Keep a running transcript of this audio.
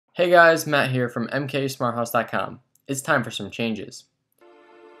Hey guys, Matt here from MK-SmartHouse.com. It's time for some changes.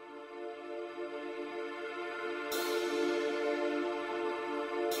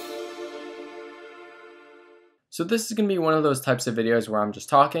 So this is going to be one of those types of videos where I'm just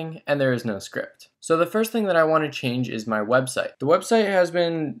talking and there is no script. So the first thing that I want to change is my website. The website has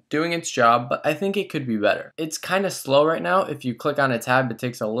been doing its job, but I think it could be better. It's kind of slow right now. If you click on a tab, it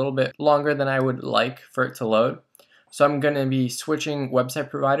takes a little bit longer than I would like for it to load. So I'm going to be switching website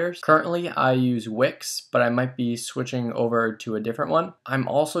providers. Currently I use Wix, but I might be switching over to a different one. I'm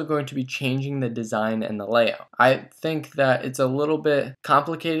also going to be changing the design and the layout. I think that it's a little bit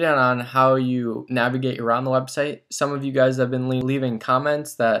complicated on how you navigate around the website. Some of you guys have been leaving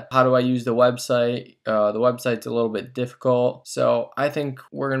comments that how do I use the website? The website's a little bit difficult. So I think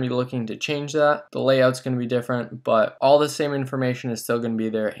we're going to be looking to change that. The layout's going to be different, but all the same information is still going to be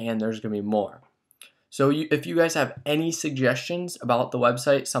there and there's going to be more. So if you guys have any suggestions about the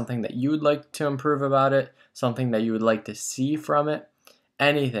website, something that you would like to improve about it, something that you would like to see from it,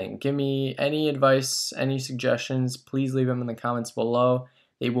 anything, give me any advice, any suggestions, please leave them in the comments below.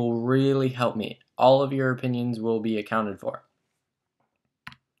 They will really help me. All of your opinions will be accounted for.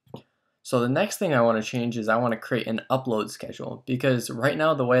 So the next thing I want to change is I want to create an upload schedule, because right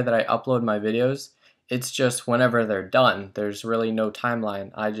now the way that I upload my videos, it's just whenever they're done. There's really no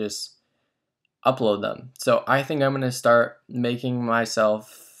timeline. I just upload them. So I think I'm going to start making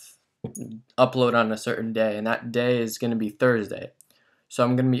myself upload on a certain day, and that day is going to be Thursday. So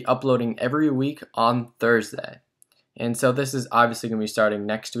I'm going to be uploading every week on Thursday. And so this is obviously going to be starting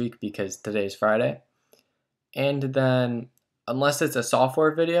next week because today's Friday. And then unless it's a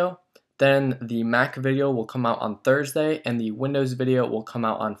software video, then the Mac video will come out on Thursday and the Windows video will come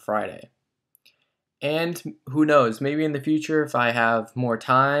out on Friday. And who knows, maybe in the future if I have more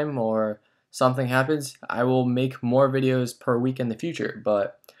time or something happens, I will make more videos per week in the future,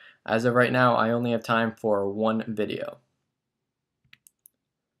 but as of right now, I only have time for one video.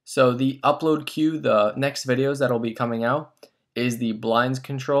 So the upload queue, the next videos that will be coming out is the blinds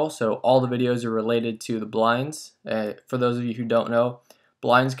control. So all the videos are related to the blinds. For those of you who don't know,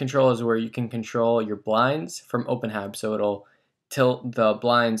 blinds control is where you can control your blinds from OpenHAB. So it'll tilt the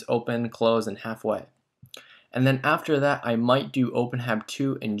blinds open, close, and halfway. And then after that, I might do OpenHAB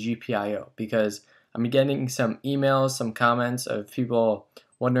 2 and GPIO because I'm getting some emails, some comments of people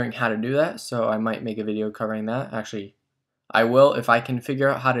wondering how to do that. So I might make a video covering that. Actually, I will. If I can figure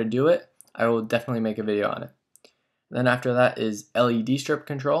out how to do it, I will definitely make a video on it. Then after that is LED strip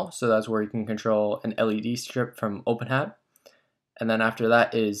control. So that's where you can control an LED strip from OpenHAB. And then after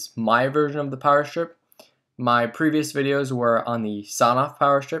that is my version of the power strip. My previous videos were on the Sonoff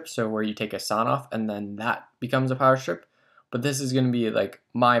power strip, so where you take a Sonoff and then that becomes a power strip. But this is going to be like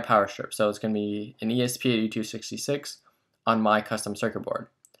my power strip, so it's going to be an ESP8266 on my custom circuit board.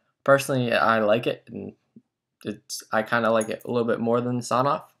 Personally, I like it, and I kind of like it a little bit more than the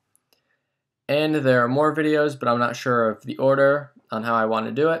Sonoff. And there are more videos, but I'm not sure of the order on how I want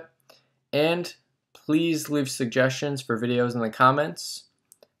to do it. And please leave suggestions for videos in the comments.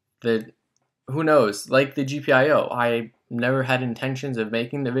 Who knows, like the GPIO, I never had intentions of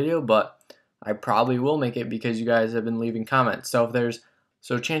making the video, but I probably will make it because you guys have been leaving comments. So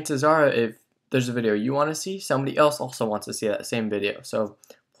chances are if there's a video you want to see, somebody else also wants to see that same video. So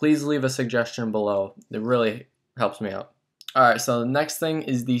please leave a suggestion below. It really helps me out. Alright, so the next thing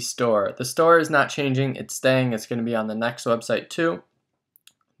is the store. The store is not changing, it's staying. It's going to be on the next website too.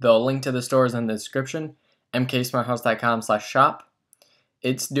 The link to the store is in the description, mksmarthouse.com/shop.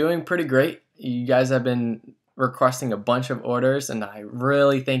 It's doing pretty great. You guys have been requesting a bunch of orders, and I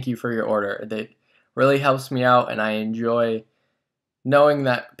really thank you for your order. That really helps me out, and I enjoy knowing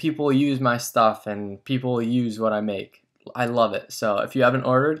that people use my stuff and people use what I make. I love it. So if you haven't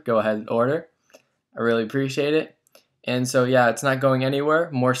ordered, go ahead and order. I really appreciate it. And so yeah, it's not going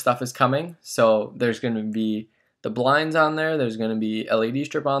anywhere. More stuff is coming. So there's going to be the blinds on there. There's going to be LED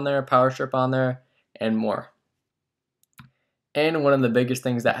strip on there, power strip on there, and more. And one of the biggest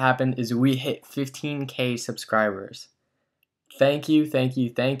things that happened is we hit 15K subscribers. Thank you, thank you,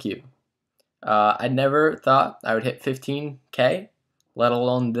 thank you. I never thought I would hit 15K, let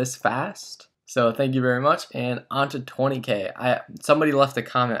alone this fast. So thank you very much, and on to 20K. Somebody left a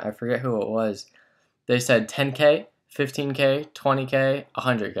comment, I forget who it was. They said 10K, 15K, 20K,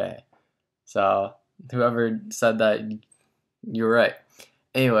 100K. So whoever said that, you're right.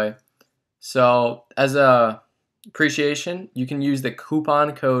 Anyway, so as a appreciation, you can use the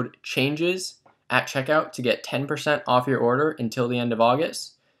coupon code CHANGES at checkout to get 10% off your order until the end of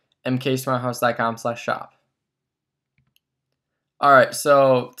August. mksmarthouse.com/shop. Alright,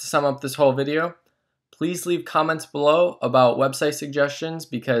 so to sum up this whole video, Please leave comments below about website suggestions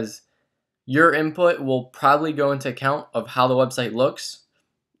because your input will probably go into account of how the website looks.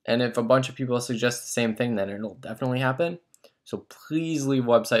 And if a bunch of people suggest the same thing, then it'll definitely happen. So please leave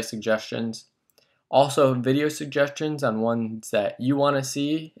website suggestions. Also, video suggestions on ones that you want to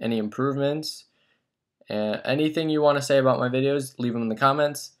see, any improvements, and anything you want to say about my videos, leave them in the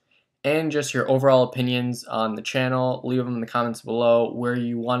comments. And just your overall opinions on the channel, leave them in the comments below, where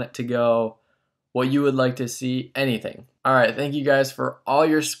you want it to go, what you would like to see, anything. Alright, thank you guys for all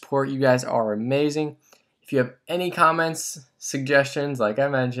your support. You guys are amazing. If you have any comments, suggestions, like I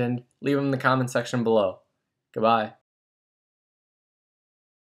mentioned, leave them in the comment section below. Goodbye.